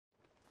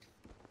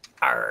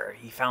Arr,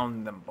 he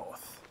found them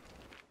both.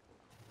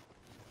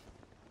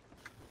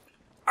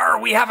 Arr,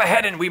 we have a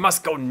head and we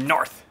must go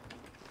north.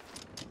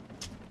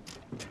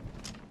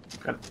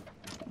 Good.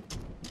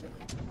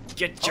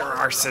 Get your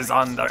arses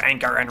on the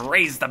anchor and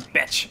raise the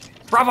bitch.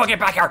 Bravo, get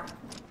back here.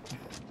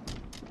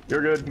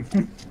 You're good.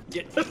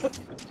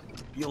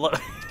 You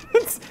look.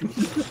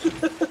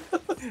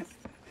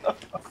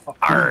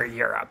 Arr,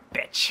 you're a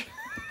bitch.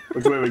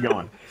 Which way are we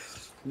going?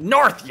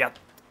 North, you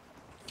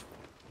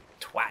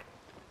twat.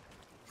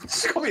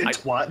 Just call me a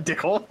twat,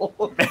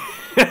 dickhole.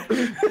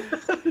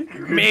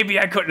 Maybe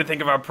I couldn't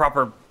think of a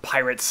proper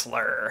pirate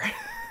slur.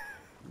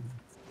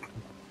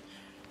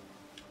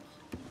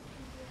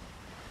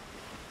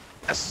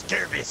 A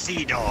scurvy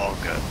sea dog.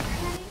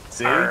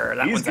 See? Arr,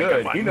 that he's was a good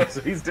good. one. He knows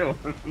what he's doing.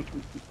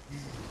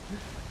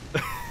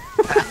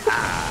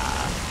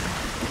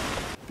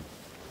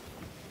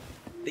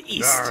 The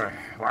east. Arr,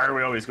 why are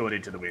we always going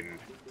into the wind?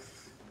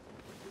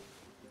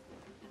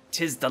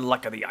 'Tis the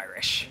luck of the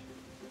Irish.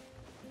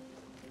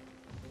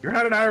 You're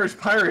not an Irish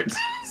pirate.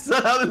 That's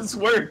not how this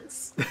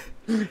works.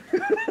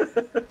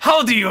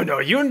 How do you know?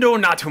 You know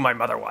not who my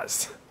mother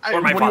was.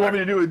 Or my father. What do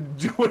you want me to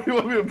do? What do you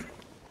want me to do?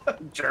 A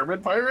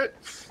German pirate?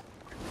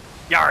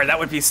 Yar, that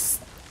would be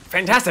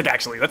fantastic,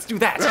 actually. Let's do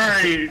that.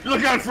 Hey,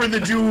 look out for the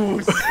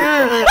Jews!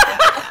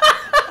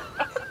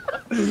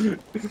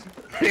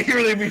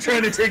 Here they be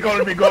trying to take all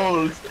of me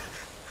gold.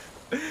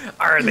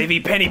 Arr, they be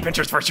penny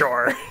pinchers for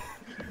sure.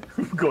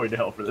 I'm going to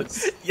hell for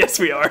this. Yes,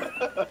 we are.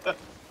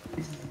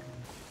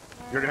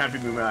 You're gonna have to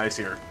move my eyes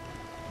here.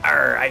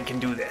 Arr, I can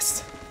do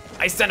this.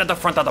 I stand at the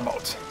front of the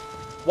boat.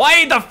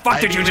 Why the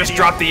fuck did you just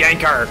drop the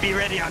anchor? Be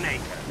ready on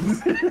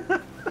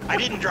anchor. I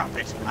didn't drop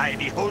it. I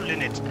be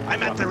holding it.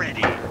 I'm at the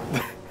ready.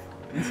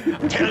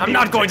 I'm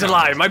not going to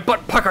lie. My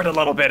butt puckered a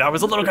little bit. I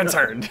was a little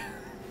concerned.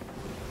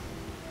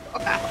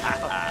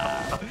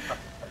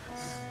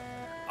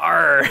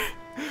 Arr,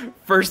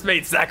 first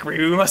mate Zachary,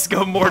 we must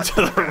go more to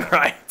the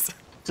right.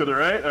 To the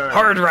right? All right.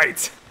 Hard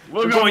right.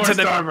 We'll go more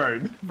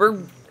starboard. We're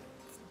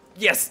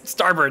yes,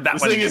 starboard. That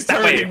This one. thing is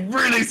That way. turning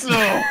really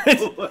slow.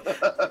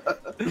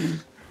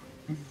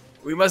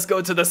 We must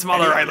go to the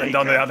smaller island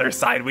on the other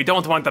side. We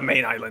don't want the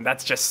main island.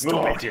 That's just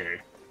stupid. Okay.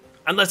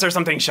 Unless there's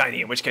something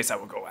shiny, in which case I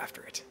will go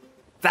after it.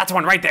 That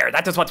one right there.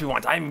 That is what we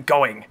want. I'm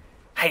going.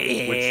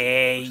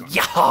 Hey,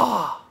 yeah.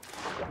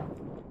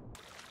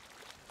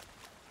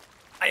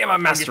 I am a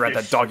master at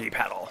the doggy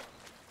paddle.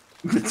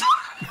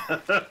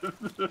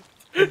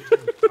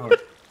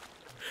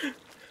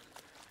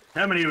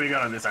 How many we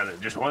got on this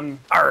island? Just one?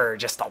 Arr,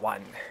 just the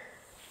one.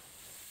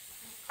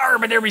 Arr,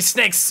 but there be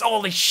snakes.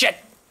 Holy shit.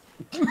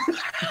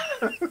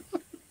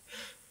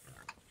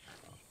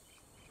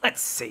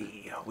 Let's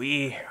see.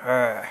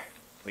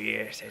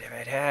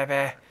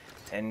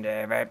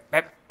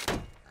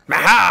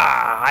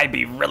 Maha! I'd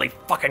be really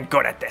fucking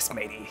good at this,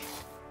 matey.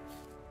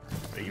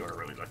 You are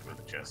really lucky with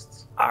the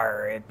chests.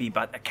 Arr, it'd be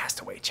but a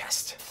castaway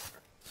chest.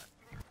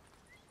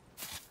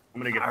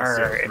 I'm gonna get Arr,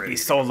 this it'd be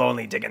so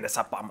lonely digging this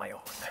up on my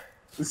own.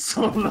 It's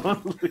so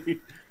lonely.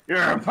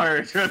 You're a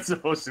pirate. You're not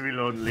supposed to be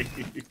lonely.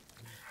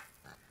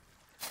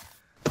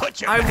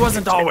 I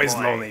wasn't always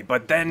lonely,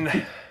 but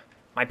then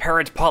my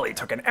parent Polly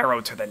took an arrow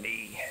to the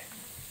knee.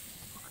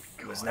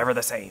 It was never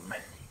the same.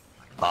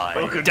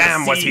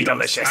 Damn, was he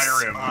delicious.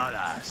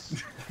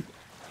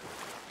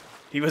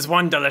 He was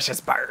one delicious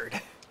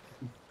bird.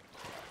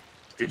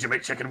 Did you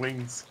make chicken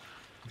wings?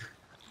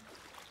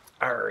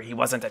 He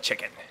wasn't a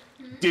chicken.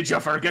 Did you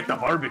forget the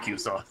barbecue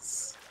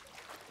sauce?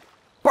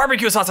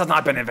 Barbecue sauce has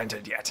not been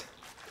invented yet.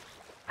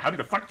 How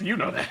the fuck do you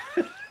know that?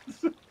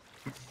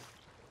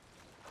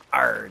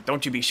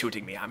 Don't you be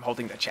shooting me. I'm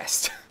holding the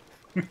chest.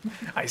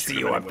 I see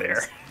you up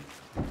there.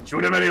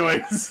 Shoot him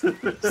anyways.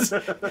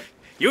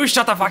 You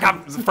shut the fuck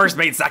up, first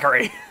mate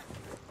Zachary.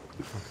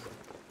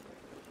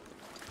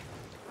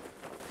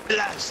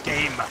 Last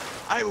game,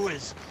 I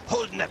was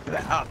holding a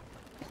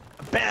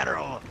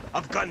barrel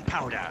of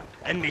gunpowder,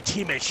 and my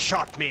teammate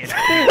shot me in the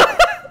head.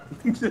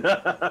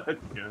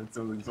 Yeah, it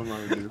sounds like something I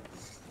would do.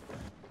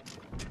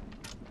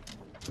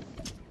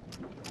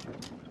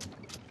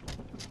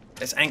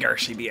 This anger,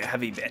 she be a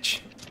heavy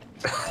bitch.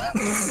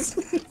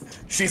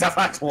 She's a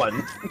fat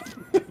one.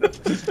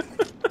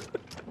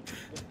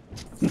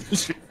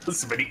 She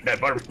must have been eating that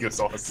barbecue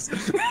sauce.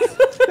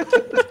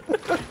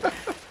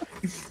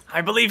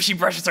 I believe she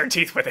brushes her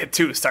teeth with it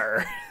too,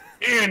 sir.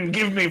 Ian,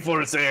 give me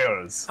 4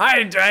 sails.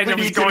 I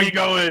was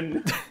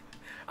going.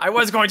 I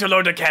was going to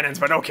load the cannons,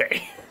 but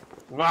okay.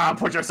 Wow,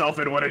 put yourself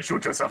in one and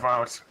shoot yourself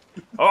out.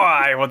 Oh,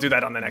 I will do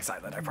that on the next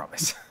island, I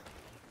promise.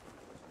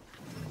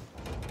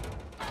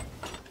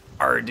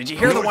 Did you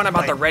hear the one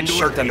about the red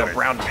shirt and the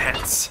brown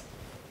pants?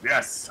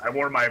 Yes, I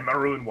wore my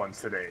maroon ones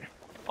today.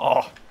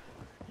 Oh,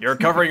 you're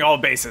covering all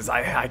bases.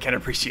 I can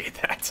appreciate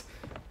that.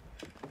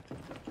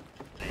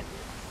 I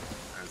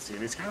don't see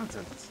any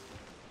skeletons.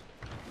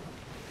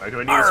 Do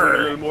I need to swim a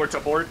little more to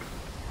port?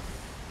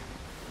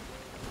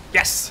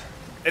 Yes,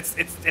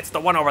 it's the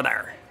one over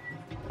there.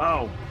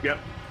 Oh, yep.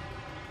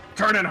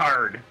 Turning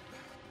hard.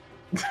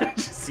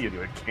 Just see you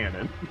do it,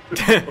 cannon.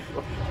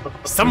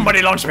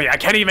 Somebody launch me. I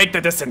can't even make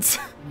the distance.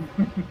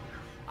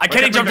 I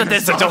can't even jump the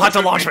distance. You'll have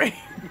to launch me.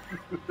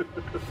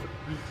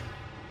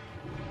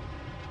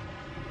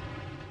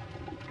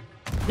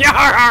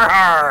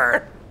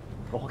 Yarr!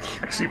 Oh, you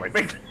actually might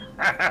make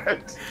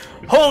that.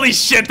 Holy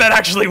shit, that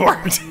actually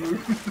worked.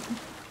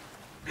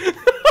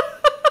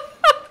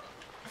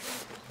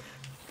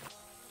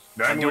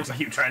 Now I'm going to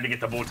keep trying to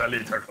get the boat a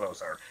little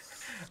closer.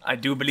 I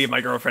do believe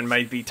my girlfriend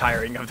might be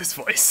tiring of this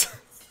voice.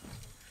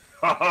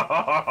 The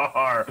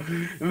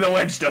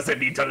wench doesn't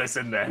need to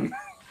listen then.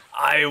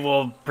 I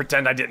will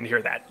pretend I didn't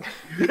hear that.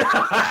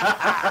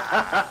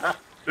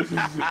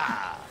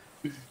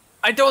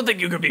 I don't think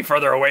you could be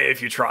further away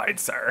if you tried,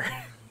 sir.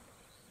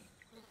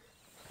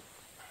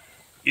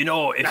 You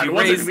know, if you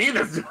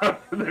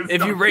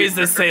raise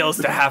the sails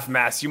to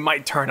half-mast, you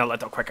might turn a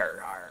little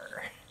quicker.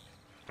 Arr.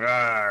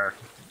 Arr.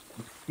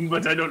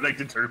 But I don't like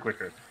to turn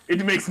quicker.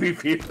 It makes me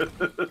feel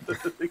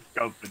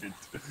confident.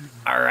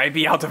 Alright,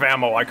 be out of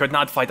ammo. I could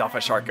not fight off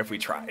a shark if we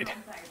tried.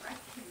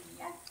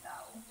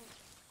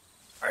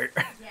 Alright.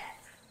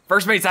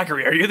 First mate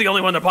Zachary, are you the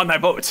only one upon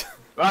that boat?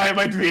 I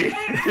might be.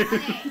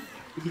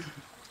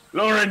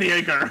 Lower in the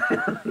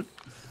anchor.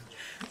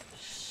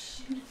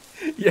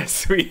 Yes,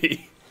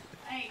 sweetie.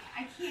 I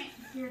can't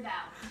hear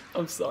that.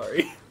 I'm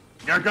sorry.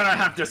 You're gonna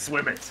have to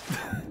swim it.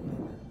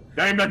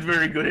 I'm not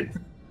very good at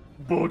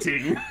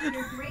boating.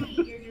 You're great,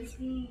 you're just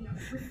being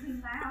really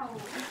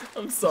loud.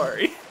 I'm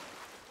sorry.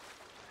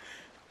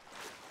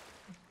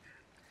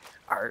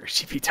 Are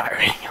she be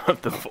tiring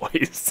of the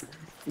voice?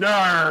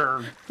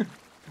 No.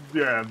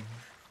 Yeah.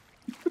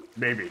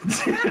 Maybe.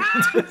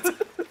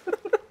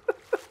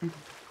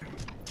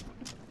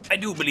 I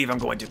do believe I'm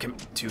going to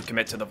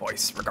commit to the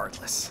voice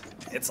regardless.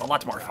 It's a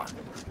lot more fun.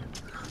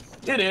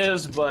 It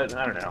is, but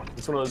I don't know.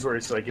 It's one of those where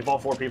it's like, if all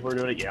 4 people are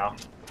doing it, yeah.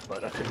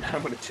 But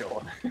I'm gonna chill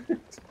on it.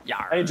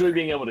 Yeah. I enjoy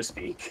being able to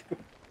speak.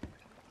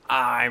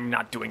 I'm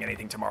not doing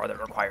anything tomorrow that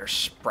requires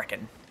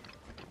sprechen.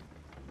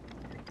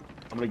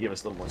 I'm gonna give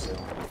us a little more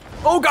sail.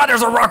 Oh god,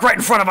 there's a rock right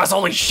in front of us!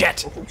 Holy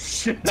shit! Oh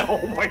shit,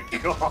 oh my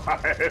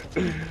god!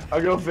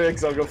 I'll go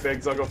fix.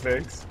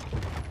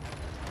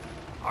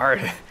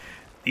 Alright.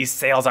 These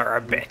sails are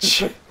a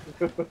bitch.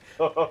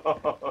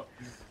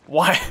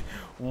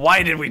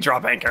 Why did we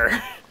drop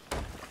anchor?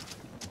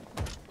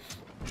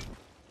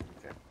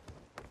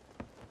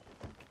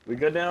 We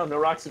good now? No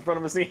rocks in front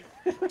of us?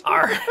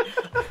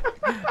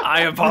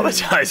 I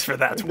apologize for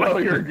that one. No,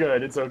 you're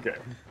good. It's okay.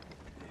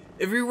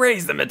 If we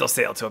raise the middle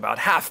sail to about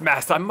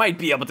half-mast, I might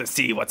be able to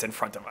see what's in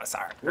front of us.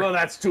 Well,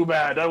 that's too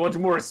bad. I want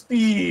more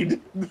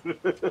speed.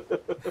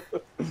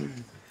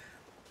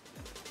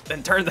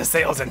 Then turn the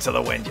sails into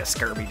the wind, you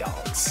scurvy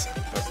dogs.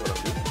 That's what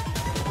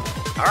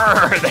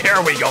I'm doing.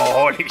 There we go.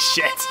 Holy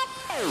shit.